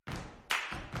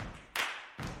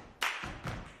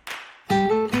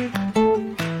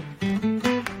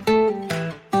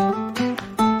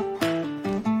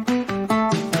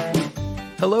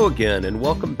Hello again, and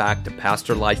welcome back to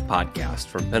Pastor Life Podcast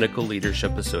from Pinnacle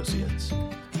Leadership Associates.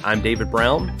 I'm David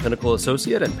Brown, Pinnacle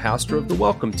Associate and pastor of the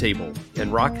Welcome Table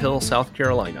in Rock Hill, South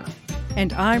Carolina.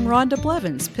 And I'm Rhonda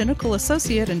Blevins, Pinnacle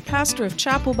Associate and pastor of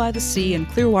Chapel by the Sea in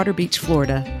Clearwater Beach,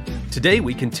 Florida. Today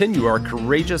we continue our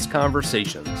courageous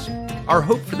conversations. Our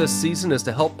hope for this season is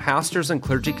to help pastors and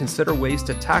clergy consider ways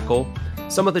to tackle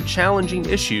some of the challenging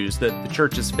issues that the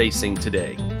church is facing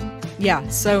today. Yeah,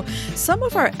 so some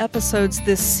of our episodes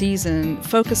this season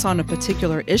focus on a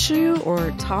particular issue or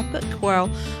topic, while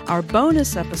our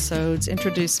bonus episodes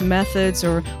introduce methods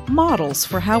or models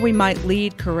for how we might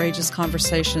lead courageous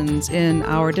conversations in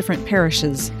our different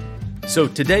parishes. So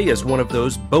today is one of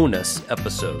those bonus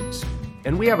episodes,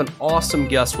 and we have an awesome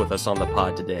guest with us on the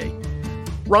pod today.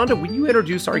 Rhonda, will you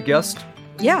introduce our guest?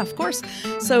 Yeah, of course.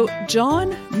 So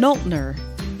John Noltner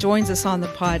joins us on the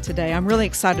pod today. I'm really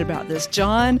excited about this.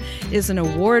 John is an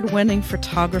award-winning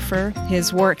photographer.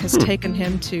 His work has taken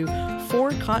him to 4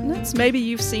 continents. Maybe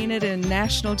you've seen it in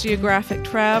National Geographic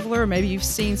Traveler. Maybe you've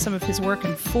seen some of his work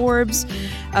in Forbes.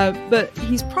 But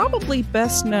he's probably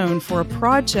best known for a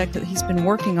project that he's been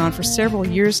working on for several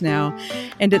years now.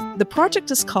 And the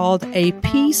project is called A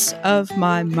Piece of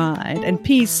My Mind. And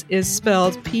peace is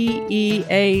spelled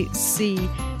P-E-A-C-E.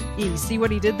 See what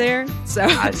he did there? So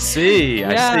I see.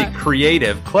 Yeah. I see.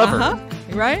 Creative, clever.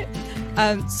 Right?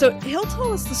 So he'll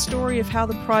tell us the story of how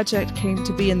the project came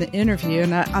to be in the interview,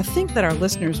 and I think that our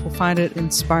listeners will find it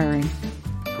inspiring.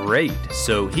 Great.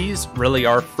 So he's really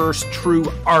our first true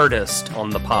artist on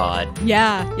the pod.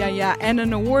 Yeah. And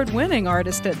an award-winning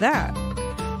artist at that.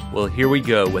 Well, here we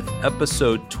go with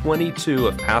episode 22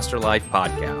 of Pastor Life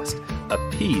Podcast, A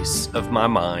Piece of My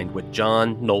Mind with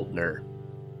John Noltner.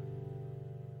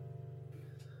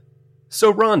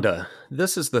 So, Rhonda,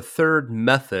 this is the third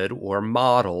method or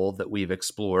model that we've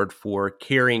explored for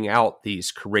carrying out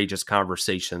these courageous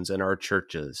conversations in our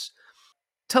churches.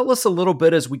 Tell us a little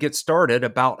bit as we get started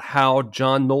about how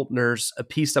John Noltner's A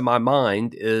Piece of My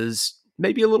Mind is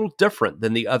maybe a little different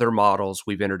than the other models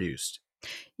we've introduced.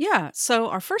 Yeah, so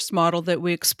our first model that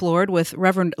we explored with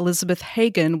Reverend Elizabeth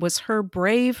Hagen was her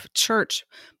Brave Church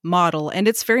model, and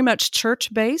it's very much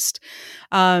church-based.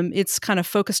 It's kind of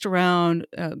focused around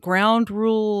ground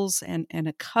rules and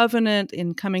a covenant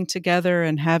in coming together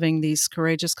and having these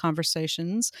courageous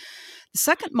conversations. The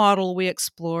second model we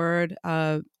explored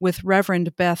with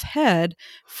Reverend Beth Head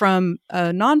from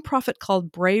a nonprofit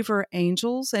called Braver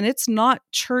Angels, and it's not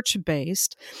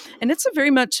church-based, and it's a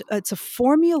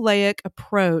formulaic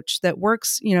approach that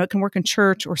works. It can work in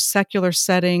church or secular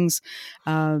settings.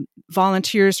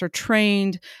 Volunteers are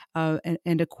trained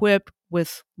and equipped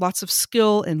with lots of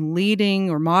skill in leading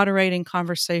or moderating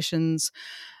conversations.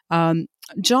 John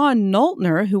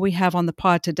Noltner, who we have on the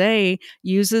pod today,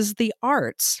 uses the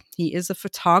arts. He is a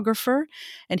photographer,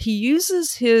 and he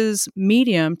uses his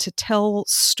medium to tell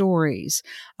stories,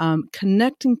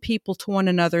 connecting people to one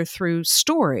another through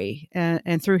story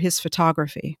and through his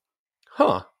photography.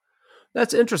 Huh.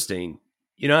 That's interesting.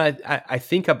 I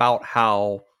think about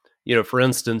how, for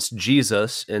instance,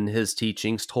 Jesus in his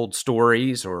teachings told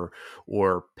stories or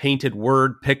painted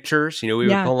word pictures. We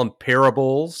would call them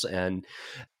parables. And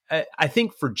I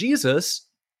think for Jesus,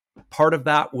 part of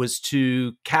that was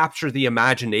to capture the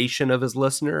imagination of his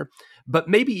listener, but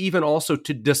maybe even also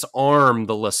to disarm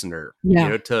the listener,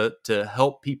 to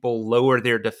help people lower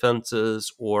their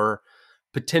defenses or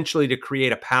potentially to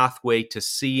create a pathway to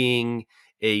seeing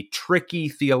a tricky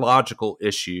theological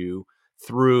issue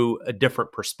through a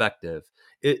different perspective.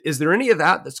 Is there any of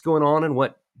that that's going on in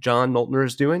what John Noltner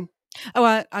is doing? Oh,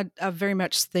 I very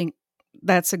much think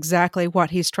that's exactly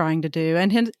what he's trying to do,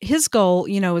 and his goal,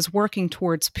 is working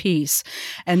towards peace,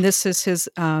 and this is his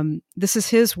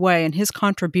way and his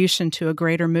contribution to a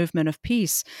greater movement of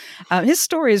peace. His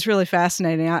story is really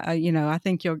fascinating. I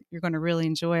think you're going to really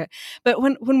enjoy it. But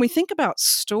when we think about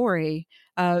story,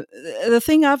 the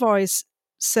thing I've always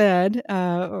said,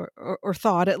 or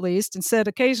thought at least, and said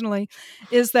occasionally,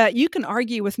 is that you can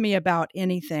argue with me about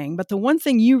anything, but the one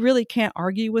thing you really can't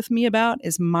argue with me about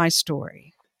is my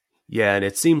story. Yeah, and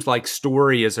it seems like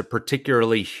story is a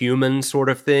particularly human sort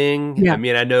of thing. Yeah. I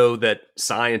mean, I know that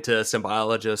scientists and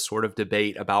biologists sort of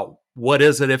debate about what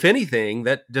is it, if anything,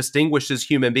 that distinguishes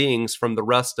human beings from the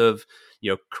rest of,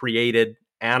 created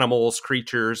animals,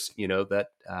 creatures, that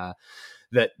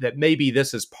maybe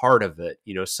this is part of it,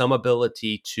 some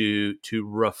ability to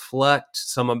reflect,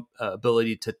 some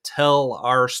ability to tell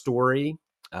our story.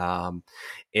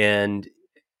 And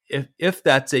if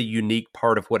that's a unique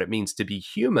part of what it means to be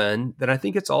human, then I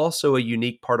think it's also a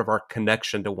unique part of our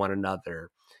connection to one another.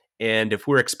 And if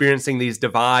we're experiencing these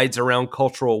divides around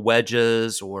cultural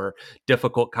wedges or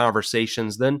difficult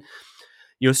conversations, then,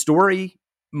 story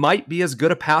might be as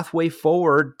good a pathway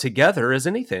forward together as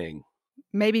anything.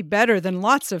 Maybe better than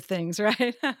lots of things,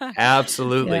 right?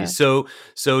 Absolutely. Yeah.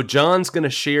 So John's going to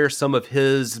share some of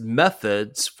his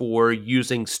methods for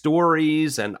using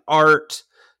stories and art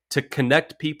to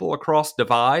connect people across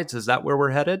divides. Is that where we're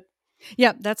headed?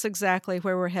 Yeah, that's exactly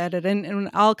where we're headed. And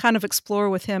I'll kind of explore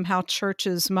with him how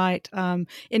churches might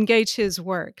engage his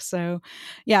work. So,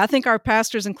 yeah, I think our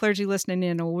pastors and clergy listening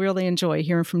in will really enjoy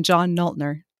hearing from John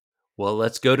Noltner. Well,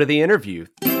 let's go to the interview.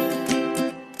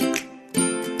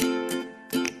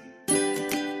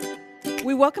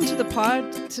 We welcome to the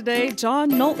pod today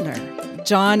John Noltner.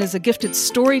 John is a gifted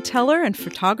storyteller and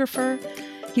photographer.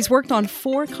 He's worked on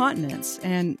 4 continents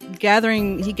and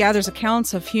he gathers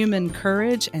accounts of human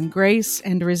courage and grace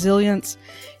and resilience.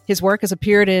 His work has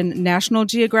appeared in National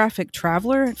Geographic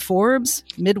Traveler, Forbes,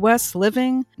 Midwest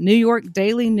Living, New York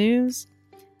Daily News.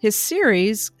 His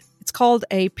series, it's called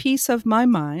A Piece of My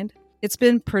Mind. It's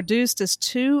been produced as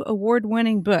 2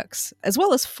 award-winning books, as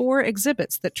well as 4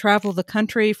 exhibits that travel the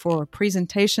country for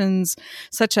presentations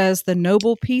such as the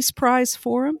Nobel Peace Prize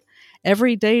Forum,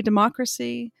 Everyday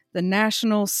Democracy, the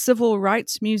National Civil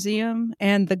Rights Museum,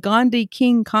 and the Gandhi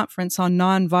King Conference on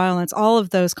Nonviolence. All of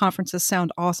those conferences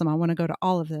sound awesome. I want to go to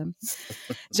all of them.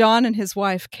 John and his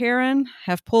wife, Karen,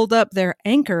 have pulled up their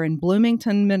anchor in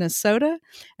Bloomington, Minnesota,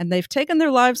 and they've taken their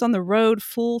lives on the road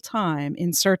full time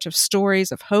in search of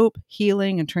stories of hope,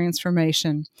 healing, and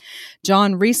transformation.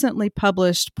 John recently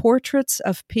published Portraits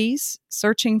of Peace,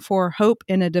 Searching for Hope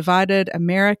in a Divided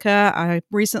America. I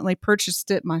recently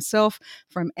purchased it myself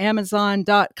from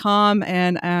Amazon.com,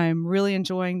 and I'm really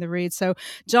enjoying the read. So,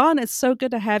 John, it's so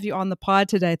good to have you on the pod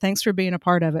today. Thanks for being a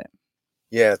part of it.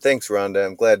 Yeah, thanks, Rhonda.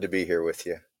 I'm glad to be here with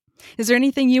you. Is there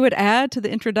anything you would add to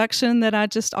the introduction that I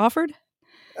just offered?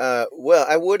 Well,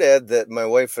 I would add that my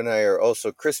wife and I are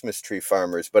also Christmas tree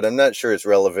farmers, but I'm not sure it's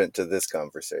relevant to this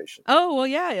conversation. Oh, well,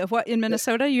 yeah. What, in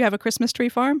Minnesota, you have a Christmas tree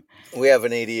farm? We have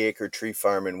an 80-acre tree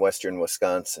farm in western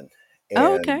Wisconsin.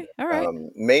 Oh, And okay. All right.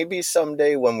 maybe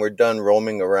someday when we're done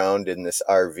roaming around in this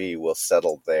RV, we'll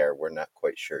settle there. We're not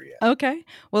quite sure yet. Okay.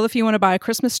 Well, if you want to buy a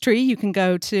Christmas tree, you can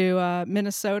go to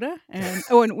Minnesota and,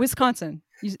 in Wisconsin.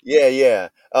 Yeah.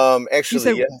 Actually,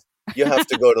 said- yeah. You have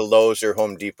to go to Lowe's or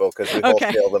Home Depot because we Okay.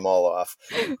 wholesale them all off.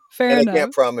 Fair And enough. I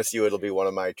can't promise you it'll be one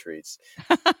of my trees.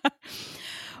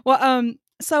 Well,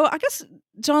 so I guess,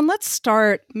 John, let's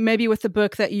start maybe with the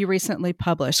book that you recently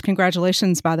published.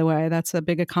 Congratulations, by the way. That's a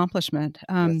big accomplishment.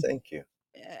 Thank you.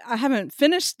 I haven't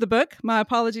finished the book. My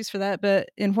apologies for that. But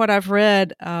in what I've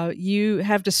read, you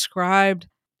have described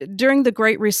during the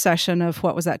Great Recession of,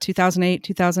 what was that, 2008,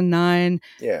 2009,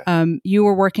 Yeah. you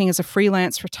were working as a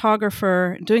freelance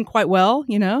photographer, doing quite well,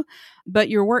 but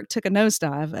your work took a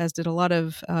nosedive, as did a lot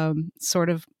of sort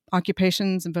of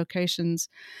occupations and vocations.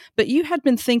 But you had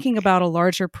been thinking about a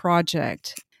larger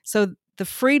project. So the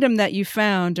freedom that you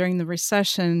found during the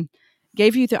recession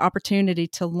gave you the opportunity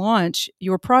to launch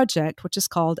your project, which is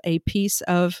called A Piece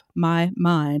of My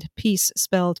Mind. Peace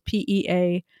spelled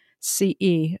Peace.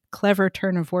 Clever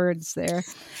turn of words there.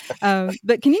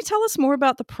 But can you tell us more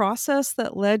about the process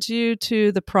that led you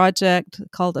to the project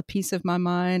called A Piece of My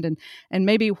Mind, and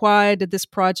maybe why did this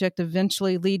project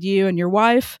eventually lead you and your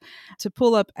wife to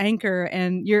pull up anchor,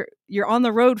 and you're on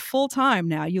the road full time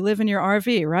now? You live in your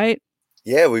RV, right?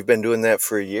 Yeah, we've been doing that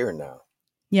for a year now.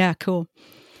 Yeah, cool.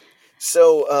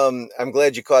 So I'm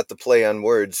glad you caught the play on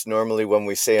words. Normally when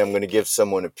we say I'm going to give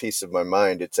someone a piece of my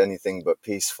mind, it's anything but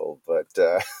peaceful. But,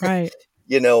 Right.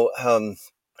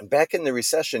 Back in the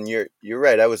recession, you're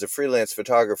right. I was a freelance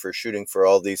photographer shooting for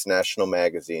all these national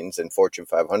magazines and Fortune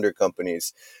 500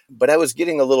 companies, but I was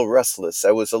getting a little restless.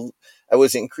 I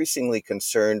was increasingly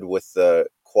concerned with the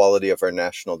quality of our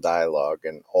national dialogue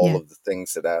and all of the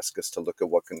things that ask us to look at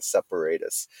what can separate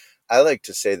us. I like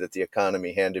to say that the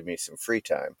economy handed me some free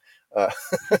time. That's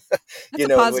a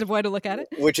positive way to look at it.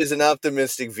 Which is an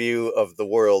optimistic view of the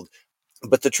world.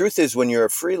 But the truth is, when you're a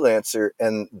freelancer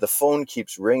and the phone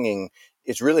keeps ringing,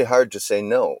 it's really hard to say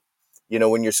no.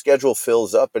 When your schedule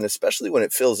fills up, and especially when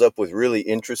it fills up with really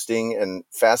interesting and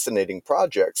fascinating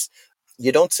projects,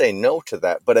 you don't say no to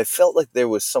that. But I felt like there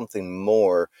was something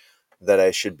more that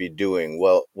I should be doing.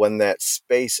 Well, when that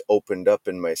space opened up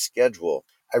in my schedule,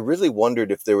 I really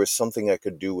wondered if there was something I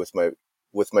could do with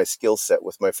my skill set,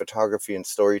 with my photography and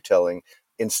storytelling,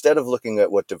 instead of looking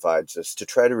at what divides us, to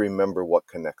try to remember what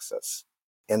connects us.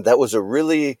 And it was a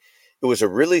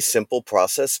really simple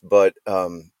process, but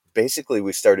basically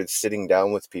we started sitting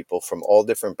down with people from all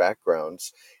different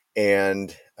backgrounds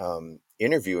and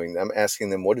interviewing them, asking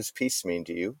them, what does peace mean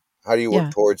to you? How do you work Yeah.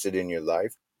 towards it in your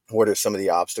life? What are some of the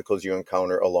obstacles you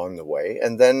encounter along the way?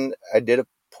 And then I did a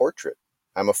portrait.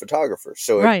 I'm a photographer,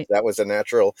 so Right. that was a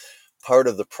natural part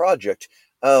of the project.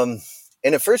 Um,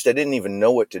 and at first, I didn't even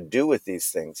know what to do with these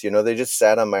things. They just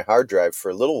sat on my hard drive for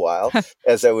a little while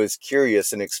as I was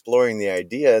curious and exploring the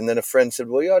idea. And then a friend said,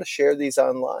 "Well, you ought to share these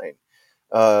online."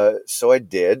 So I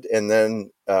did. And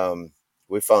then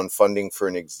we found funding for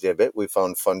an exhibit. We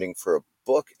found funding for a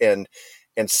book, and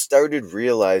started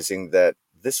realizing that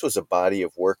this was a body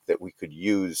of work that we could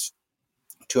use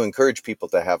to encourage people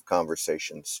to have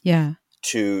conversations, Yeah.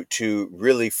 to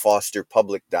really foster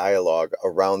public dialogue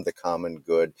around the common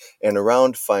good and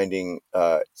around finding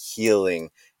healing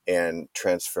and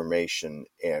transformation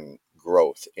and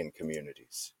growth in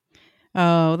communities.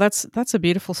 Oh, that's a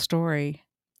beautiful story.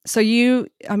 So you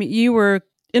were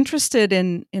interested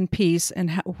in peace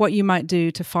and what you might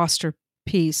do to foster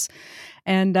peace.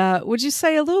 And would you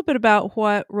say a little bit about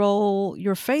what role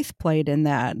your faith played in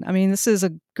that? I mean, this is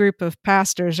a group of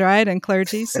pastors, right, and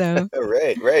clergy. So,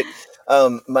 Right, right.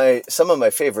 My Some of my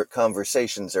favorite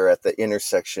conversations are at the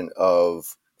intersection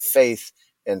of faith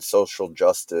and social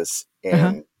justice uh-huh.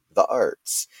 and the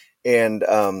arts. And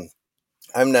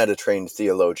I'm not a trained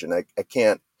theologian. I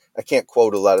can't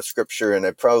quote a lot of scripture, and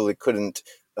I probably couldn't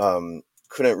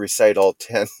recite all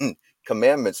 10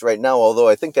 commandments right now, although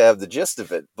I think I have the gist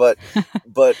of it. But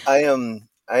I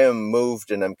am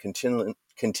moved, and I'm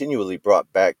continually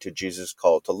brought back to Jesus'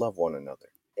 call to love one another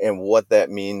and what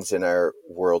that means in our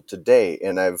world today.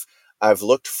 And I've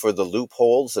looked for the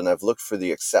loopholes, and I've looked for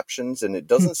the exceptions, and it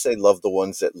doesn't say love the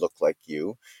ones that look like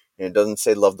you, and it doesn't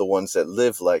say love the ones that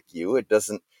live like you. It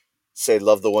doesn't say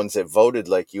love the ones that voted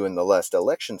like you in the last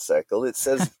election cycle. It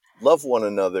says love one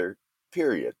another,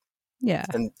 period. Yeah.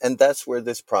 And that's where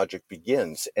this project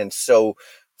begins. And so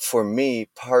for me,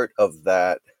 part of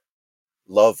that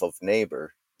love of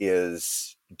neighbor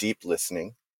is deep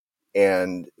listening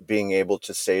and being able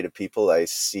to say to people, I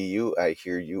see you, I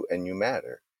hear you, and you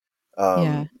matter.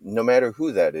 Yeah. No matter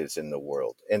who that is in the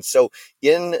world. And so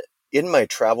in my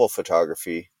travel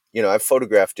photography, I've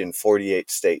photographed in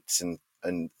 48 states and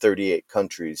 38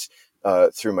 countries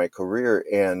through my career.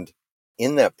 And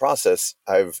in that process,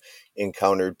 I've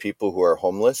encountered people who are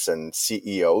homeless, and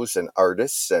CEOs and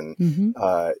artists, and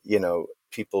Mhm.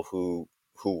 people who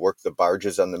work the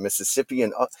barges on the Mississippi,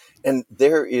 and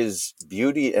there is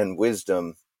beauty and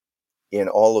wisdom in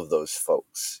all of those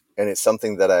folks. And it's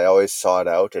something that I always sought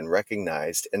out and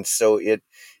recognized. And so it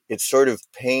sort of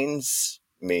pains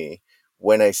me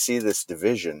when I see this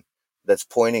division that's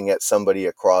pointing at somebody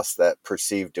across that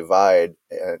perceived divide,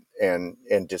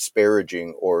 and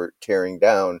disparaging or tearing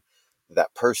down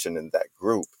that person in that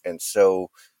group. And so,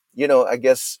 I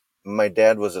guess my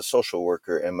dad was a social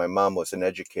worker and my mom was an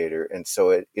educator. And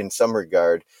so in some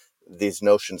regard, these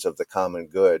notions of the common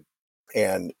good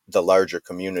and the larger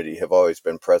community have always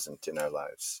been present in our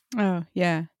lives. Oh,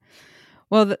 yeah.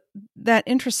 Well, that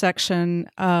intersection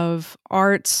of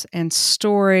arts and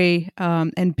story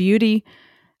and beauty,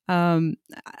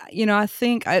 I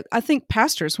think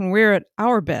pastors, when we're at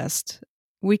our best,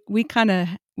 we kind of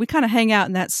hang out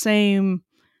in that same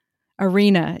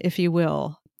arena, if you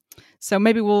will. So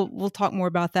maybe we'll talk more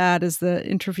about that as the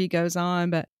interview goes on.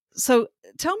 But so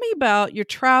tell me about your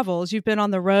travels. You've been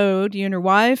on the road, you and your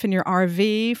wife, and your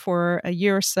RV for a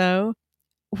year or so.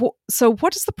 So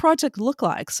what does the project look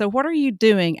like? So what are you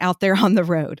doing out there on the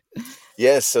road?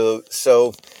 Yeah, so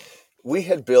we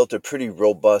had built a pretty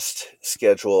robust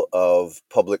schedule of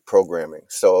public programming.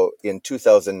 So in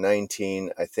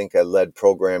 2019, I think I led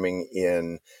programming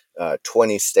in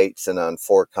 20 states and on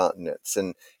 4 continents.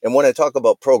 And when I talk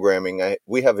about programming,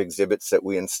 we have exhibits that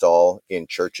we install in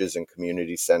churches and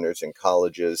community centers and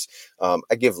colleges.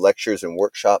 I give lectures and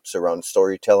workshops around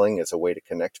storytelling as a way to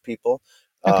connect people.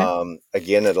 Okay.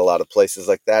 Again, at a lot of places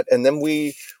like that. And then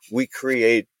we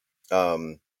create.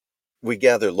 We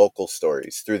gather local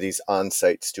stories through these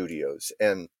on-site studios,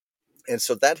 and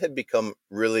so that had become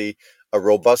really a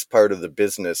robust part of the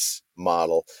business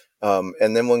model.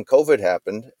 And then when COVID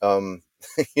happened,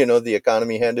 the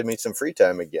economy handed me some free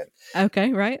time again.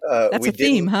 Okay, right. That's We a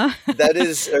theme, didn't. huh? That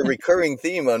is a recurring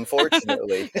theme,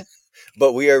 unfortunately.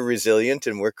 But we are resilient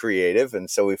and we're creative, and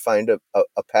so we find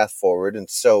a path forward. And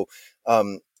so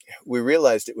um, we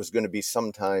realized it was going to be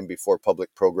some time before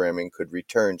public programming could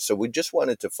return. So we just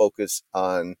wanted to focus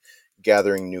on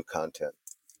gathering new content.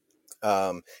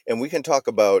 And we can talk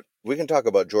about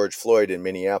George Floyd in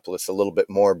Minneapolis a little bit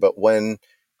more. But when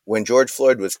George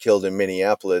Floyd was killed in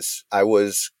Minneapolis, I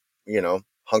was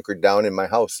hunkered down in my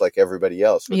house like everybody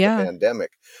else with the Yeah.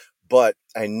 pandemic. But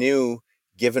I knew,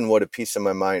 given what a piece of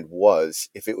my mind was,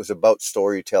 if it was about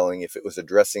storytelling, if it was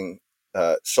addressing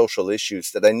social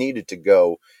issues, that I needed to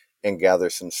go and gather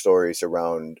some stories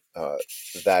around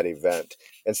that event.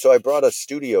 And so I brought a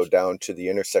studio down to the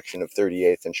intersection of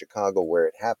 38th and Chicago where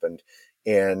it happened,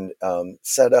 and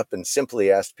set up and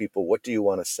simply asked people, what do you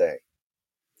want to say?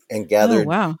 And Oh, gathered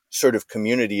wow. sort of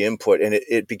community input. And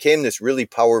it became this really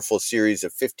powerful series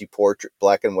of 50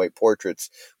 black and white portraits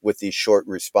with these short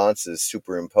responses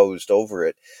superimposed over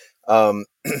it. And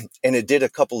it did a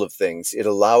couple of things. It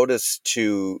allowed us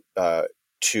to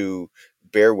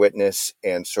bear witness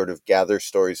and sort of gather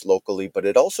stories locally, but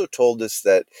it also told us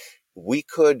that we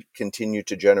could continue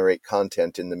to generate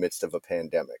content in the midst of a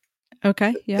pandemic,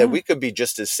 Okay. that Yeah. we could be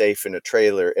just as safe in a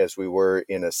trailer as we were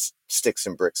in a sticks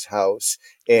and bricks house.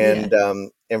 Yeah.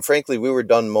 And frankly, we were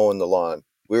done mowing the lawn.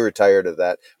 We were tired of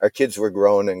that. Our kids were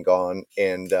grown and gone.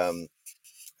 And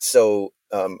so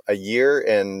a year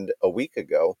and a week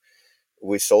ago,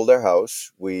 we sold our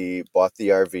house, we bought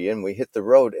the RV, and we hit the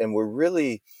road. And we're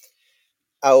really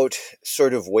out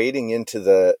sort of wading into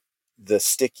the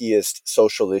stickiest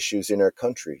social issues in our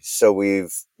country. So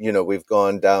we've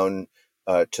gone down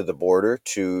to the border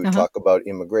to Uh-huh. talk about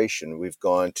immigration. We've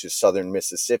gone to southern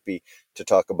Mississippi to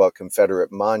talk about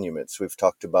Confederate monuments. We've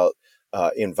talked about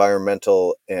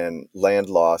environmental and land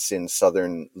loss in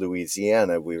southern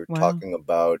Louisiana. We were Wow. talking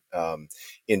about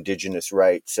indigenous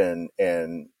rights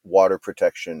and water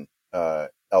protection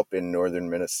up in northern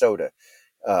Minnesota.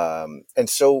 And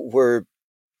so we're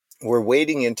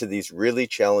wading into these really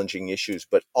challenging issues,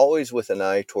 but always with an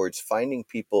eye towards finding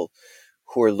people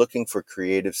who are looking for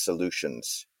creative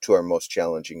solutions to our most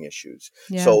challenging issues.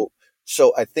 Yeah.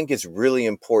 So I think it's really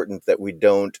important that we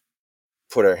don't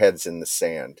put our heads in the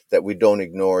sand, that we don't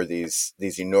ignore these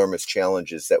enormous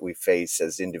challenges that we face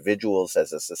as individuals,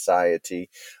 as a society.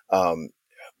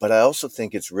 But I also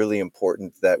think it's really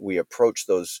important that we approach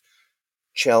those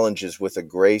challenges with a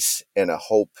grace and a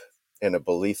hope and a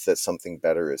belief that something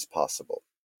better is possible.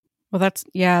 Well,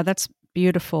 that's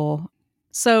beautiful.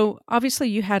 So, obviously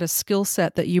you had a skill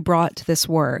set that you brought to this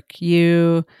work.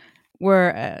 You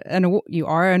were you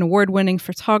are an award-winning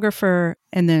photographer,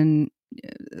 and then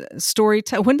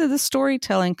when did the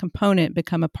storytelling component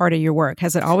become a part of your work?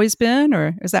 Has it always been,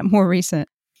 or is that more recent?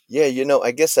 Yeah,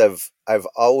 I guess I've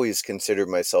always considered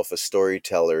myself a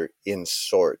storyteller in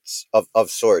sorts,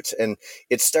 and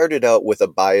it started out with a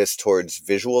bias towards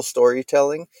visual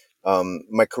storytelling.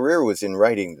 My career was in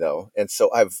writing, though, and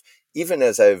so even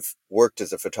as I've worked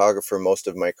as a photographer most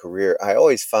of my career, I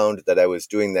always found that I was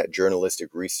doing that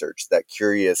journalistic research, that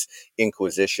curious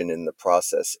inquisition in the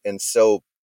process, and so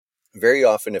very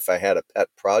often if I had a pet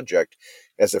project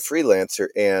as a freelancer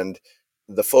and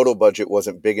the photo budget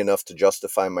wasn't big enough to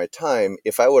justify my time,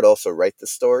 if I would also write the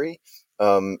story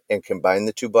and combine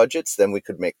the two budgets, then we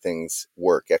could make things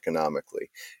work economically.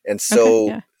 And Okay, so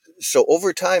yeah. so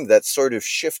over time that sort of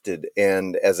shifted,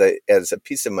 and as a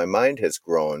piece of my mind has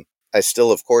grown, I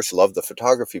still of course love the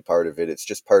photography part of it. It's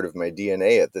just part of my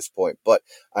DNA at this point, but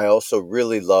I also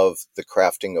really love the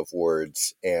crafting of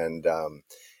words, and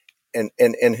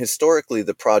historically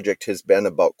the project has been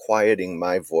about quieting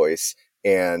my voice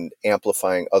and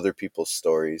amplifying other people's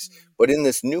stories. But in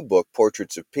this new book,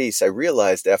 Portraits of Peace, I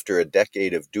realized after a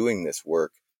decade of doing this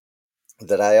work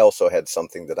that I also had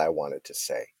something that I wanted to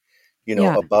say,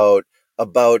 Yeah.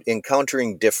 about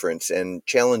encountering difference and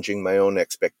challenging my own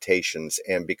expectations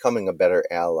and becoming a better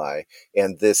ally,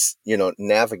 and this,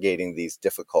 navigating these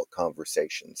difficult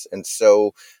conversations. And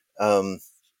so um,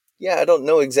 yeah, I don't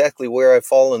know exactly where I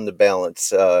fall in the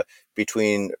balance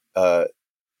between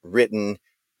written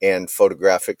and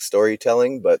photographic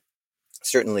storytelling, but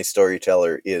certainly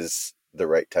storyteller is the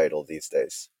right title these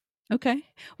days. Okay.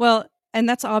 Well, and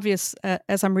that's obvious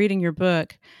as I'm reading your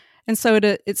book. And so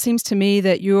it seems to me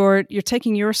that you're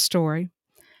taking your story,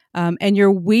 and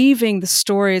you're weaving the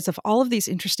stories of all of these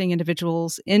interesting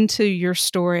individuals into your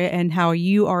story and how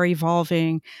you are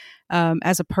evolving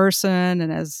as a person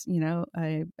and as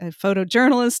a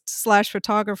photojournalist slash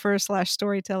photographer slash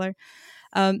storyteller.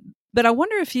 But I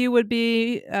wonder if you would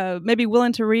be maybe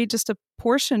willing to read just a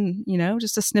portion,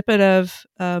 just a snippet of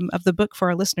the book for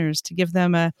our listeners to give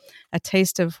them a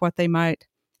taste of what they might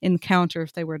encounter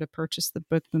if they were to purchase the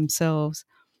book themselves.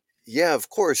 Yeah, of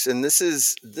course. And this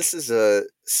is a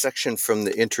section from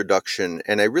the introduction,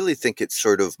 and I really think it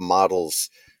sort of models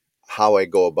how I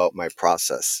go about my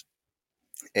process.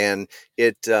 And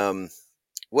it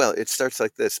starts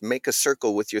like this: make a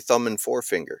circle with your thumb and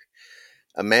forefinger.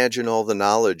 Imagine all the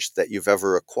knowledge that you've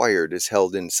ever acquired is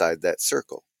held inside that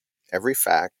circle. Every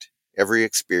fact, every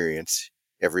experience,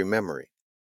 every memory.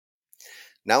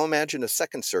 Now imagine a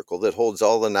second circle that holds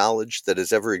all the knowledge that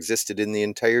has ever existed in the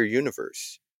entire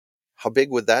universe. How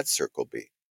big would that circle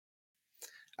be?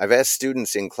 I've asked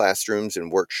students in classrooms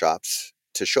and workshops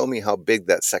to show me how big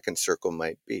that second circle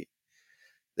might be.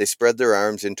 They spread their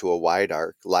arms into a wide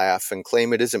arc, laugh, and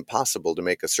claim it isn't possible to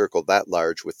make a circle that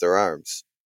large with their arms.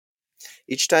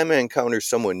 Each time I encounter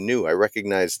someone new, I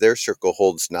recognize their circle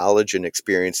holds knowledge and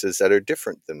experiences that are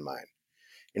different than mine.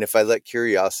 And if I let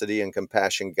curiosity and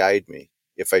compassion guide me,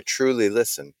 if I truly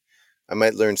listen, I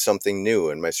might learn something new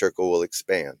and my circle will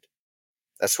expand.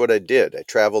 That's what I did. I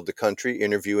traveled the country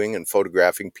interviewing and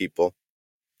photographing people,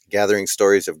 gathering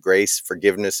stories of grace,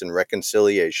 forgiveness, and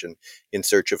reconciliation in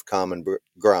search of common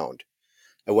ground.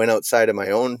 I went outside of my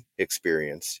own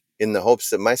experience in the hopes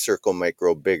that my circle might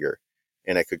grow bigger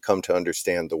and I could come to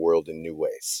understand the world in new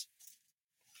ways.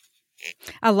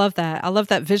 I love that. I love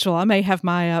that visual. I may have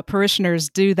my parishioners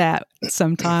do that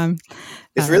sometime.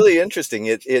 It's really interesting.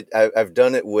 I've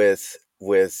done it with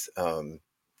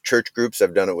church groups.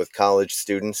 I've done it with college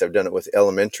students. I've done it with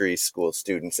elementary school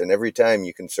students. And every time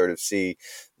you can sort of see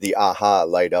the aha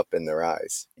light up in their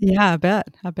eyes. Yeah, I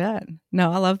bet.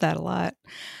 No, I love that a lot.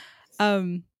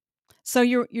 So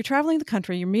you're traveling the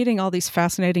country, you're meeting all these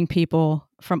fascinating people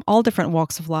from all different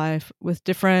walks of life with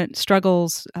different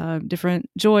struggles, different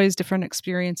joys, different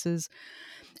experiences.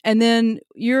 And then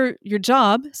your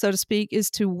job, so to speak, is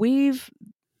to weave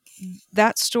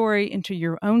that story into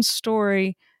your own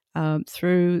story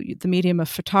through the medium of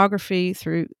photography,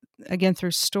 through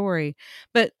story.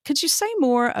 But could you say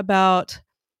more about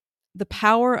the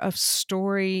power of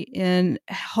story in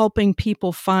helping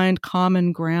people find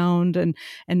common ground and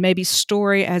maybe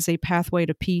story as a pathway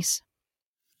to peace?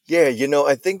 Yeah,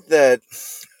 I think that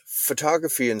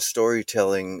photography and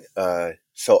storytelling,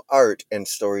 so art and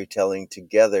storytelling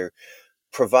together,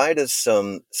 provide us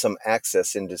some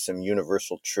access into some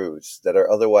universal truths that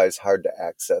are otherwise hard to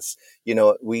access.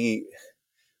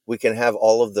 We can have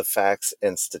all of the facts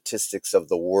and statistics of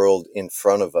the world in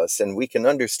front of us, and we can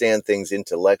understand things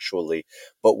intellectually.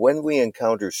 But when we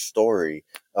encounter story,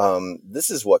 this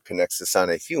is what connects us on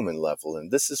a human level,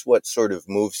 and this is what sort of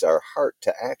moves our heart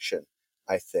to action,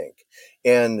 I think.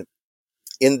 And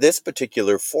in this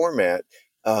particular format,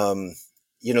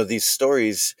 these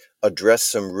stories address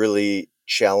some really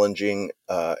challenging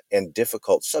and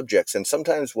difficult subjects. And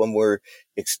sometimes when we're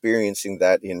experiencing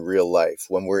that in real life,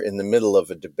 when we're in the middle of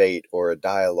a debate or a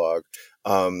dialogue,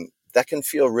 that can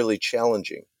feel really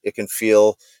challenging. It can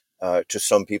feel to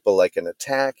some people like an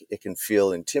attack. It can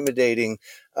feel intimidating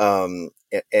and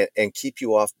keep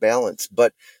you off balance.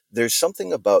 But there's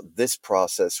something about this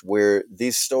process where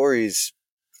these stories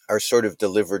are sort of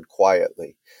delivered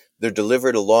quietly. They're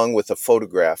delivered along with a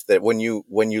photograph that when you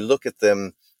look at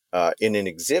them in an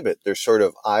exhibit, they're sort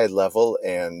of eye level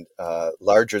and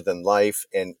larger than life,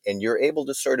 and you're able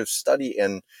to sort of study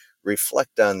and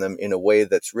reflect on them in a way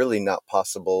that's really not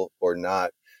possible or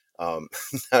not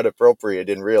not appropriate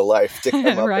in real life to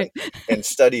come up Right. and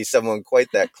study someone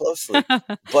quite that closely.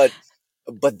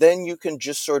 But then you can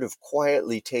just sort of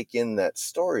quietly take in that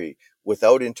story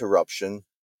without interruption,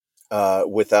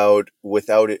 without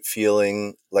it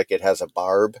feeling like it has a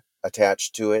barb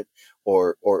attached to it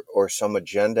or some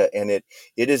agenda. And it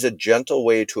is a gentle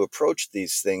way to approach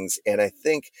these things. And I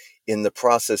think in the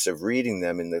process of reading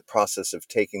them, in the process of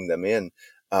taking them in,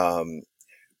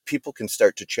 people can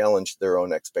start to challenge their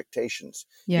own expectations.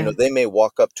 Yeah. They may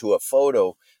walk up to a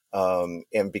photo,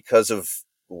 and because of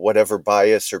whatever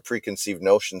bias or preconceived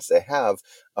notions they have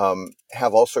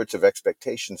all sorts of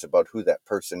expectations about who that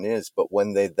person is. But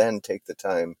when they then take the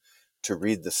time to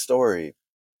read the story,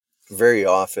 very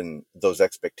often those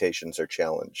expectations are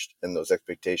challenged and those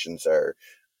expectations are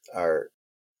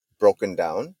broken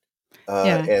down,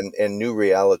 Yeah. and new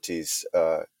realities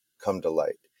come to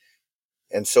light.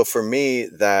 And so for me,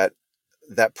 that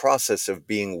process of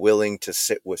being willing to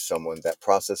sit with someone, that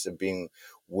process of being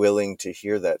willing to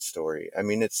hear that story. I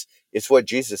mean, it's what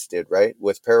Jesus did, right?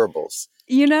 With parables.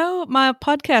 My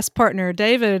podcast partner,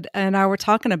 David, and I were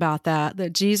talking about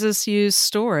that Jesus used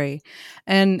story.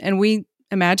 And we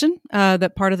imagine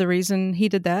that part of the reason he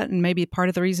did that, and maybe part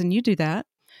of the reason you do that,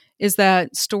 is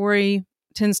that story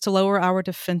tends to lower our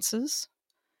defenses.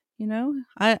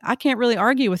 I can't really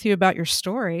argue with you about your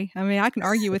story. I mean, I can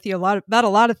argue with you about a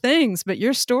lot of things, but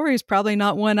your story is probably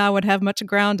not one I would have much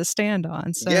ground to stand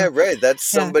on. So, yeah, right.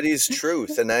 That's yeah. somebody's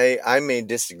truth. And I may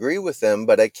disagree with them,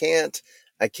 but I can't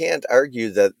argue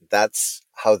that that's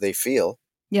how they feel.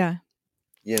 Yeah.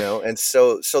 And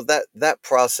so that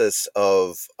process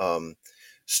of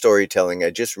storytelling, I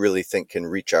just really think can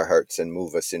reach our hearts and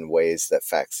move us in ways that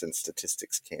facts and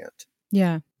statistics can't.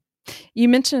 Yeah. You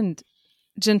mentioned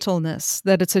gentleness,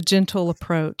 that it's a gentle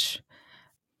approach.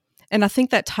 And I think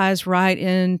that ties right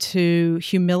into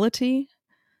humility.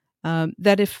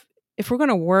 That if we're going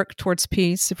to work towards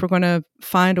peace, if we're going to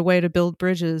find a way to build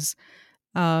bridges,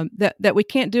 that we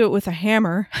can't do it with a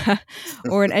hammer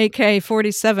or an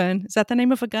AK-47. Is that the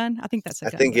name of a gun? I think that's a I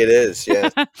gun. think it is, yeah.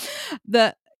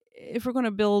 That if we're going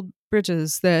to build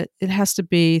bridges, that it has to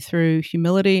be through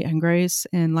humility and grace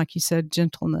and, like you said,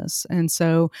 gentleness. And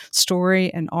so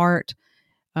story and art,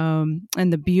 and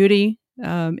the beauty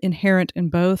inherent in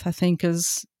both, I think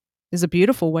is a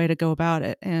beautiful way to go about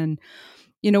it. And,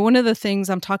 one of the things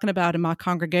I'm talking about in my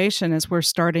congregation as we're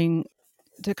starting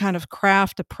to kind of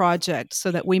craft a project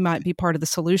so that we might be part of the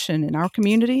solution in our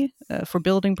community for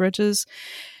building bridges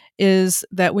is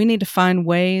that we need to find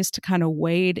ways to kind of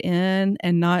wade in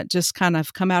and not just kind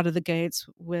of come out of the gates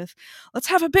with, let's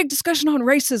have a big discussion on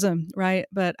racism, right?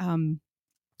 But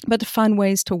to find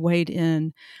ways to wade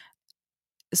in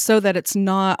so that it's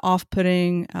not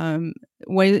off-putting,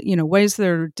 ways that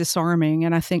are disarming.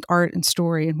 And I think art and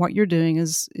story and what you're doing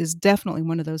is definitely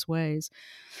one of those ways.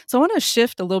 So I want to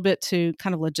shift a little bit to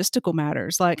kind of logistical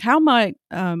matters, like how might,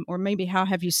 or maybe how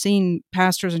have you seen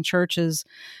pastors and churches,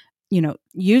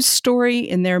 use story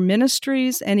in their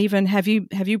ministries, and even have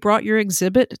you brought your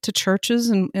exhibit to churches,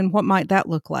 and what might that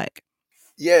look like?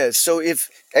 Yeah, so if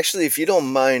you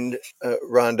don't mind,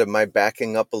 Rhonda, my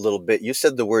backing up a little bit, you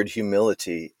said the word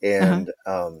humility,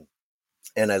 Uh-huh.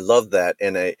 and I love that,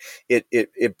 and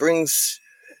it brings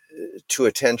to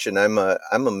attention. I'm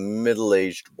a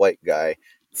middle-aged white guy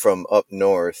from up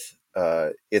north,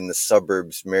 in the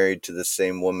suburbs, married to the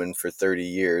same woman for 30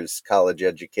 years, college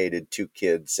educated, 2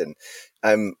 kids, and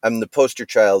I'm the poster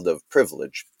child of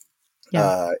privilege.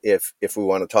 Yeah. If we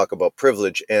want to talk about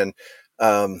privilege, and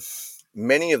um,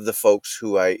 many of the folks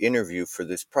who I interview for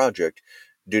this project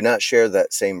do not share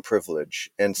that same privilege.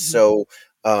 And Mm-hmm. so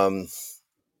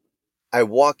I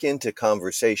walk into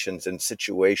conversations and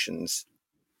situations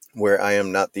where I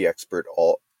am not the expert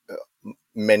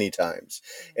many times.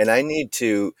 And I need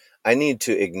to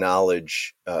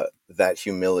acknowledge that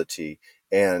humility.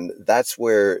 And that's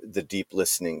where the deep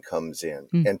listening comes in,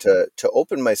 Mm. and to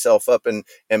open myself up and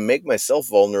make myself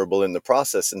vulnerable in the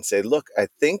process and say, look, I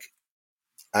think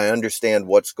I understand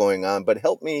what's going on, but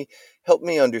help me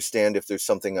understand if there's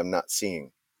something I'm not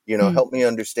seeing. Mm. Help me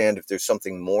understand if there's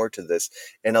something more to this.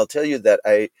 And I'll tell you that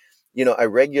I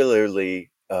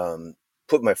regularly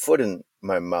put my foot in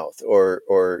my mouth, or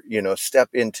step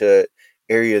into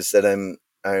areas that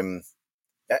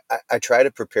I try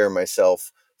to prepare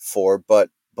myself for, but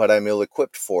I'm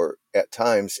ill-equipped for at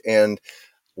times. And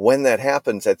when that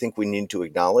happens, I think we need to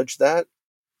acknowledge that,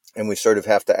 and we sort of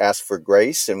have to ask for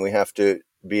grace, and we have to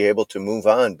be able to move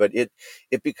on. But it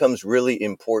becomes really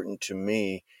important to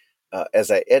me, as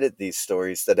I edit these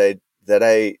stories, that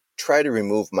I try to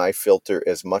remove my filter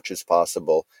as much as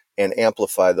possible and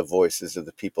amplify the voices of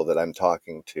the people that I'm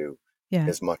talking to Yeah.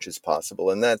 as much as possible.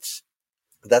 And that's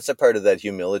a part of that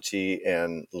humility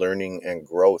and learning and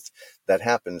growth that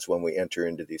happens when we enter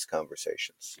into these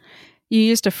conversations. You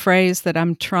used a phrase that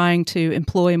I'm trying to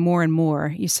employ more and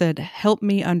more. You said, "Help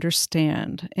me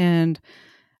understand," and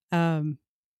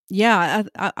yeah,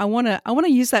 I want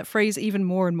to use that phrase even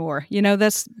more and more.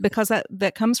 That's because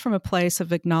that comes from a place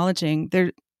of acknowledging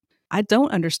there. I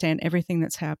don't understand everything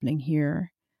that's happening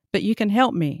here, but you can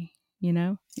help me.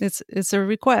 It's a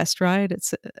request, right?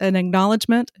 It's an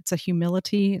acknowledgement. It's a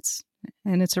humility.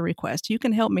 And it's a request. You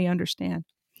can help me understand.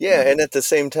 Yeah, and at the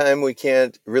same time, we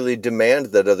can't really demand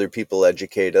that other people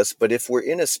educate us. But if we're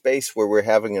in a space where we're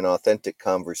having an authentic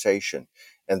conversation,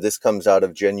 and this comes out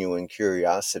of genuine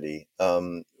curiosity,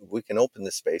 we can open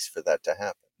the space for that to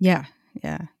happen. Yeah.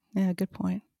 Good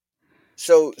point.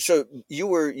 So you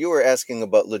were asking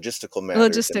about logistical matters.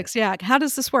 Logistics, yeah. How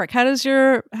does this work? How does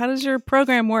your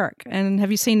program work? And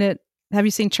have you seen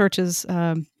churches,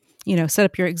 set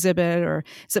up your exhibit, or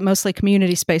is it mostly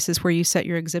community spaces where you set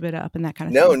your exhibit up and that kind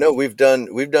of thing? No, we've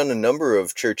done a number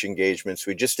of church engagements.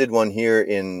 We just did one here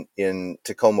in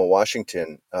Tacoma,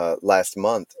 Washington, last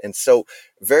month. And so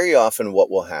very often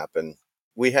what will happen,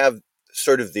 we have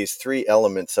sort of these 3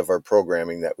 elements of our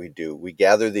programming that we do. We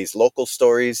gather these local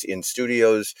stories in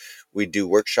studios, we do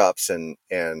workshops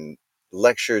and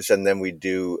lectures, and then we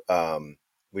do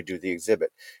the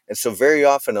exhibit. And so very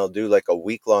often I'll do like a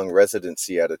week-long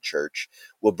residency at a church.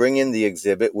 We'll bring in the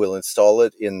exhibit, we'll install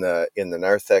it in the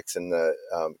narthex, and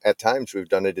at times we've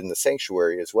done it in the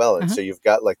sanctuary as well. And so you've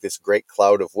got like this great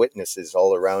cloud of witnesses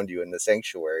all around you in the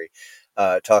sanctuary,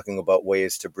 talking about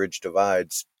ways to bridge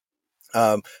divides.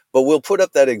 But we'll put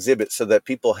up that exhibit so that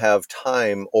people have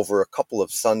time over a couple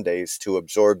of Sundays to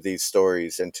absorb these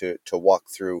stories and to walk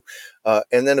through.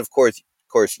 And then, of course,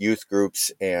 youth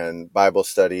groups and Bible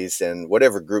studies and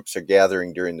whatever groups are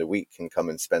gathering during the week can come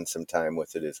and spend some time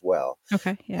with it as well.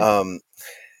 Okay. Yeah.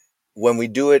 When we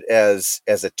do it as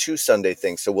a 2 Sunday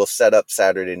thing, so we'll set up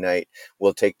Saturday night,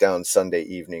 we'll take down Sunday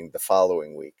evening the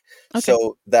following week. Okay.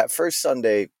 So that first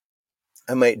Sunday,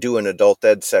 I might do an adult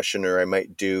ed session, or I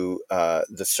might do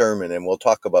the sermon, and we'll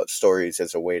talk about stories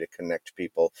as a way to connect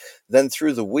people. Then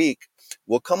through the week,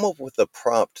 we'll come up with a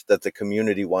prompt that the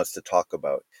community wants to talk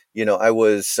about. You know, I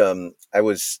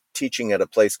was teaching at a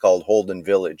place called Holden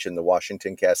Village in the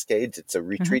Washington Cascades. It's a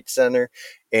retreat center,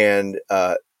 and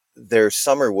their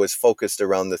summer was focused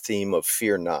around the theme of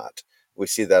fear not. We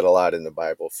see that a lot in the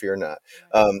Bible, fear not.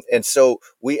 And so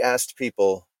we asked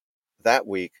people that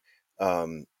week,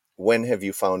 when have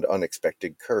you found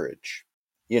unexpected courage?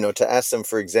 You know, to ask them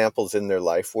for examples in their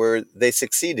life where they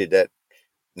succeeded at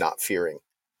not fearing,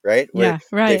 right? Where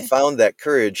they found that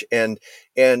courage. And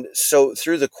so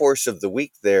through the course of the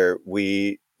week there,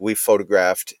 we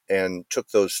photographed and took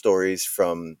those stories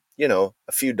from, you know,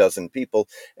 a few dozen people.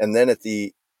 And then at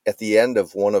the end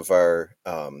of one of our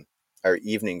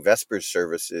evening Vespers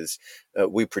services,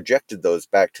 we projected those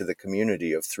back to the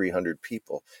community of 300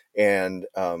 people. And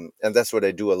that's what I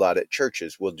do a lot at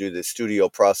churches. We'll do this studio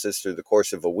process through the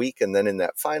course of a week. And then in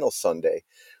that final Sunday,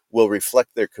 we'll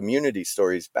reflect their community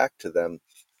stories back to them.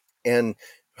 And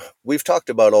we've talked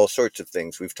about all sorts of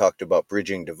things. We've talked about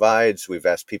bridging divides. We've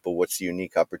asked people what's the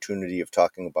unique opportunity of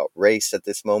talking about race at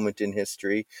this moment in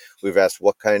history. We've asked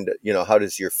what kind of, you know, how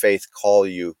does your faith call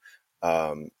you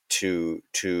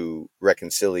to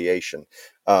reconciliation?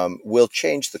 We'll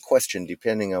change the question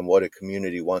depending on what a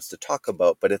community wants to talk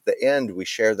about, but at the end we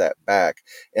share that back,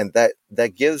 and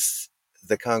that gives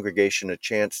the congregation a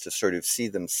chance to sort of see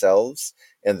themselves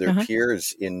and their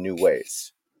peers in new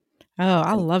ways. Oh,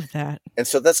 I love that. And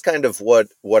so that's kind of what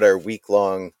our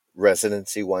week-long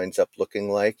residency winds up looking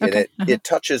like. And it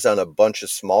touches on a bunch of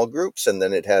small groups, and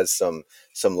then it has some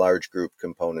large group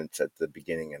components at the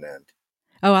beginning and end.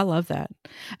 Oh, I love that.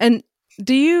 And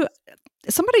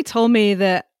somebody told me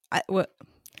that,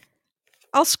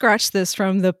 I'll scratch this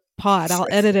from the pod. I'll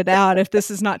edit it out if this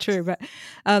is not true. But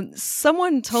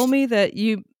someone told me that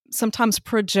you sometimes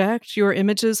project your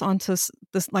images onto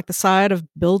like the side of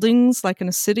buildings, like in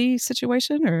a city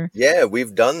situation, or? Yeah,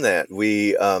 we've done that.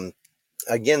 We,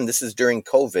 again, this is during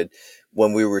COVID,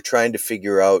 when we were trying to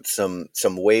figure out some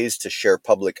ways to share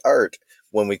public art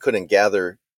when we couldn't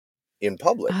gather in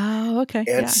public. Oh, okay.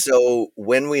 And so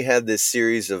when we had this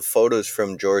series of photos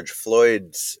from George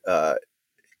Floyd's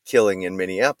killing in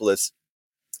Minneapolis,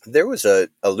 there was a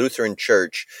Lutheran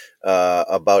church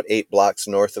about 8 blocks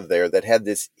north of there that had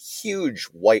this huge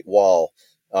white wall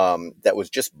that was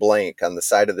just blank on the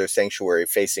side of their sanctuary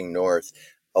facing north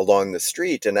along the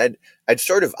street. And I'd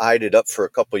sort of eyed it up for a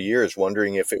couple of years,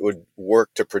 wondering if it would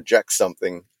work to project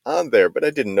something on there, but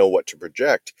I didn't know what to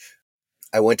project.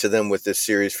 I went to them with this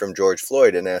series from George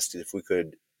Floyd and asked if we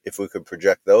could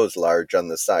project those large on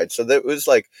the side. So that was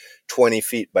like 20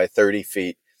 feet by 30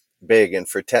 feet big. And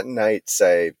for 10 nights,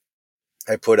 I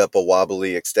put up a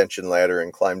wobbly extension ladder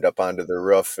and climbed up onto the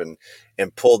roof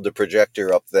and pulled the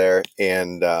projector up there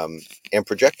and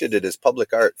projected it as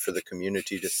public art for the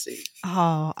community to see.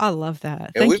 Oh, I love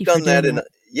that. And we've done that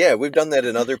we've done that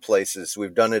in other places.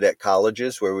 We've done it at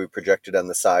colleges where we projected on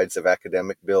the sides of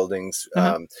academic buildings.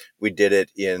 We did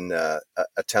it in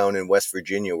a town in West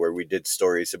Virginia where we did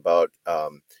stories about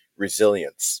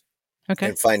resilience.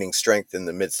 And finding strength in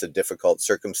the midst of difficult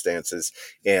circumstances.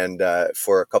 And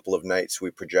for a couple of nights,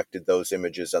 we projected those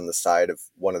images on the side of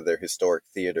one of their historic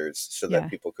theaters so that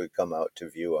people could come out to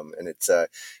view them. And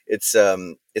it's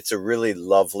a really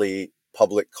lovely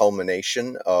public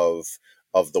culmination of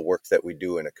the work that we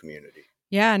do in a community.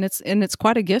 Yeah, and it's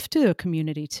quite a gift to a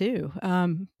community too.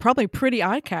 Probably pretty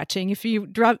eye-catching if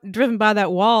you've driven by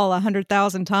that wall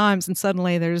 100,000 times and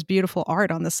suddenly there's beautiful art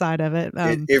on the side of it.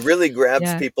 It really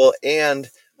grabs people, and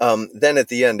then at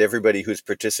the end, everybody who's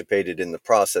participated in the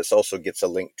process also gets a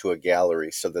link to a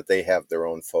gallery so that they have their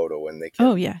own photo and they can.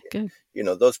 Oh yeah, good. You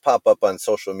know, those pop up on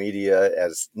social media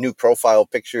as new profile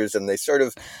pictures, and they sort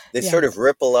of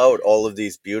ripple out all of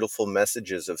these beautiful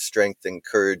messages of strength and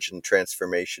courage and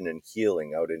transformation and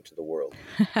healing out into the world.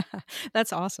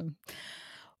 That's awesome.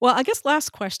 Well, I guess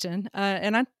last question,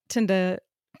 and I tend to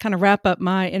kind of wrap up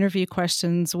my interview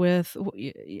questions with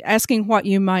asking what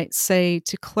you might say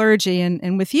to clergy,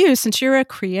 and with you, since you're a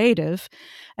creative,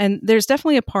 and there's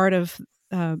definitely a part of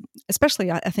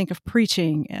especially I think of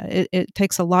preaching, it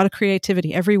takes a lot of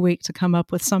creativity every week to come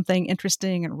up with something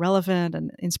interesting and relevant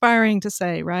and inspiring to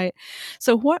say, right?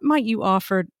 So what might you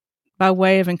offer by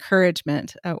way of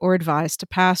encouragement or advice to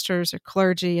pastors or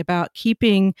clergy about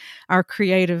keeping our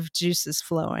creative juices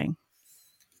flowing?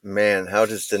 Man, how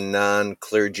does the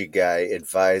non-clergy guy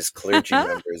advise clergy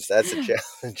members? That's a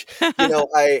challenge.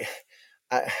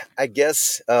 I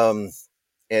guess, and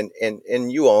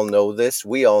you all know this,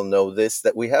 we all know this,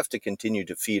 that we have to continue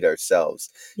to feed ourselves.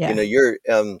 Yeah. You're,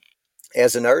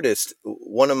 as an artist,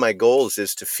 one of my goals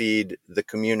is to feed the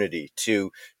community,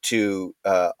 to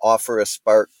offer a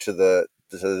spark to the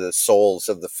souls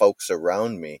of the folks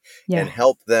around me, and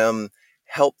help them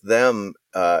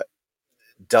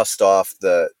dust off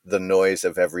the noise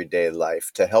of everyday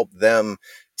life, to help them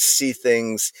see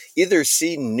things, either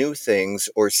see new things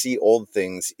or see old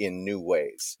things in new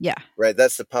ways. Yeah. Right.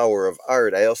 That's the power of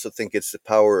art. I also think it's the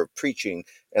power of preaching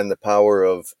and the power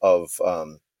of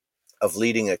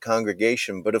leading a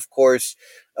congregation. But of course,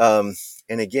 and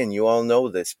again, you all know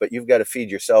this, but you've got to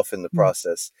feed yourself in the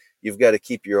process. You've got to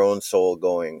keep your own soul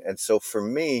going. And so for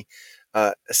me,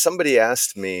 somebody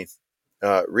asked me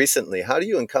recently, how do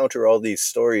you encounter all these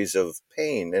stories of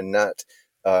pain and not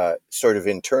sort of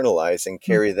internalize and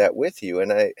carry that with you?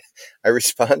 And I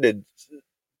responded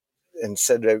and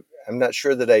said, I'm not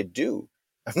sure that I do.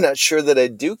 I'm not sure that I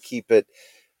do keep it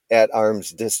at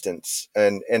arm's distance.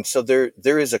 And so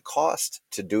there is a cost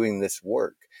to doing this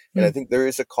work. And I think there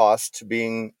is a cost to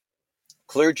being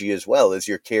clergy as well, as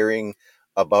you're caring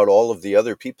about all of the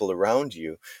other people around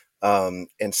you. And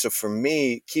so for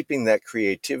me, keeping that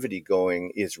creativity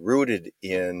going is rooted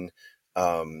in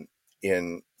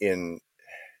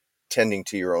tending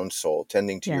to your own soul,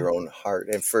 tending to your own heart.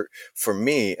 And for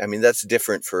me, I mean, that's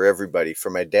different for everybody. For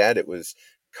my dad, it was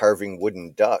carving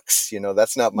wooden ducks.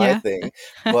 That's not my thing.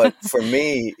 But for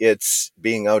me, it's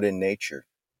being out in nature.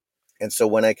 And so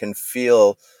when I can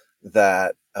feel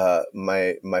that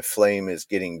my flame is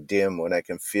getting dim, when I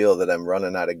can feel that I'm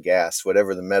running out of gas,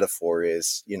 whatever the metaphor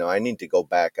is, I need to go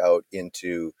back out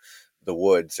into the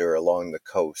woods or along the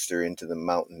coast or into the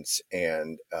mountains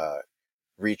and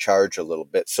recharge a little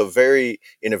bit. So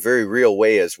in a very real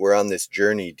way, as we're on this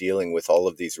journey dealing with all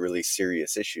of these really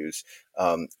serious issues,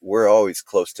 we're always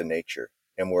close to nature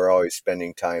and we're always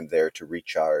spending time there to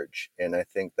recharge. And I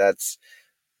think that's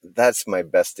my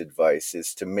best advice,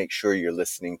 is to make sure you're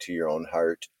listening to your own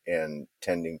heart and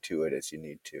tending to it as you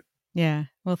need to. Yeah.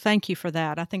 Well, thank you for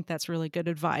that. I think that's really good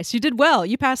advice. You did well.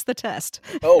 You passed the test.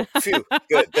 Oh, phew.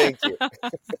 Good. Thank you.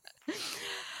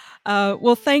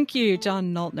 Well, thank you,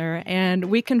 John Noltner. And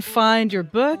we can find your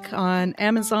book on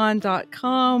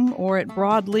Amazon.com or at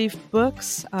Broadleaf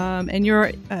Books. And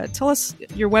tell us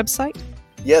your website.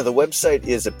 Yeah, the website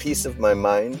is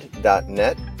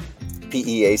apieceofmymind.net.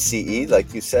 PEACE,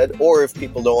 like you said, or if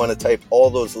people don't want to type all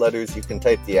those letters, you can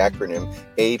type the acronym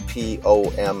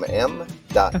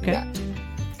APOMM.net. Okay.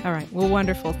 All right. Well,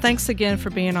 wonderful. Thanks again for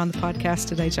being on the podcast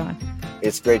today, John.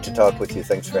 It's great to talk with you.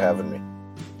 Thanks for having me.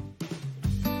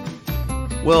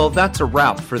 Well, that's a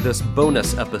wrap for this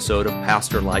bonus episode of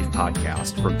Pastor Life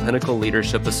Podcast from Pinnacle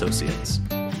Leadership Associates.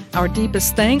 Our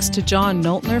deepest thanks to John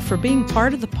Noltner for being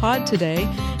part of the pod today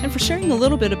and for sharing a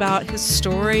little bit about his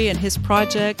story and his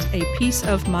project, A Piece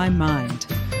of My Mind.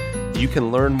 You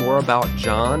can learn more about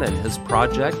John and his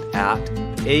project at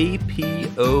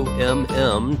APOMM.net.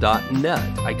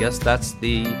 I guess that's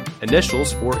the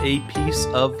initials for A Piece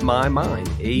of My Mind.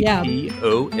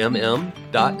 APOMM.net.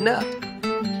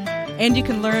 And you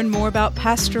can learn more about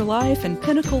Pastor Life and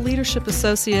Pinnacle Leadership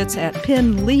Associates at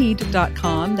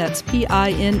pinlead.com. That's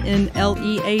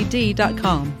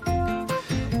PINNLEAD.com.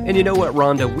 And you know what,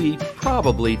 Rhonda? We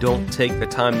probably don't take the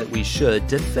time that we should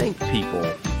to thank people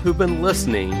who've been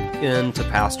listening in to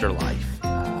Pastor Life.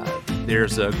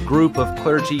 There's a group of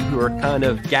clergy who are kind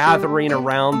of gathering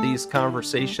around these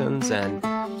conversations, and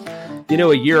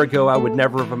a year ago I would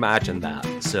never have imagined that.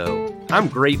 So I'm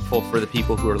grateful for the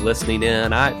people who are listening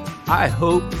in. I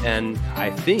hope and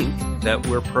I think that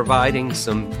we're providing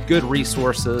some good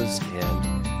resources,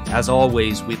 and as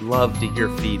always, we'd love to hear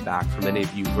feedback from any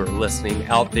of you who are listening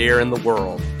out there in the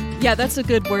world. Yeah, that's a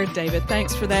good word, David.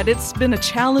 Thanks for that. It's been a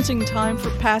challenging time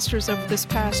for pastors over this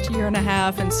past year and a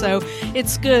half, and so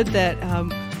it's good that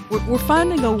we're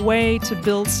finding a way to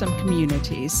build some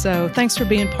communities. So thanks for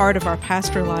being part of our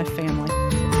Pastor Life family.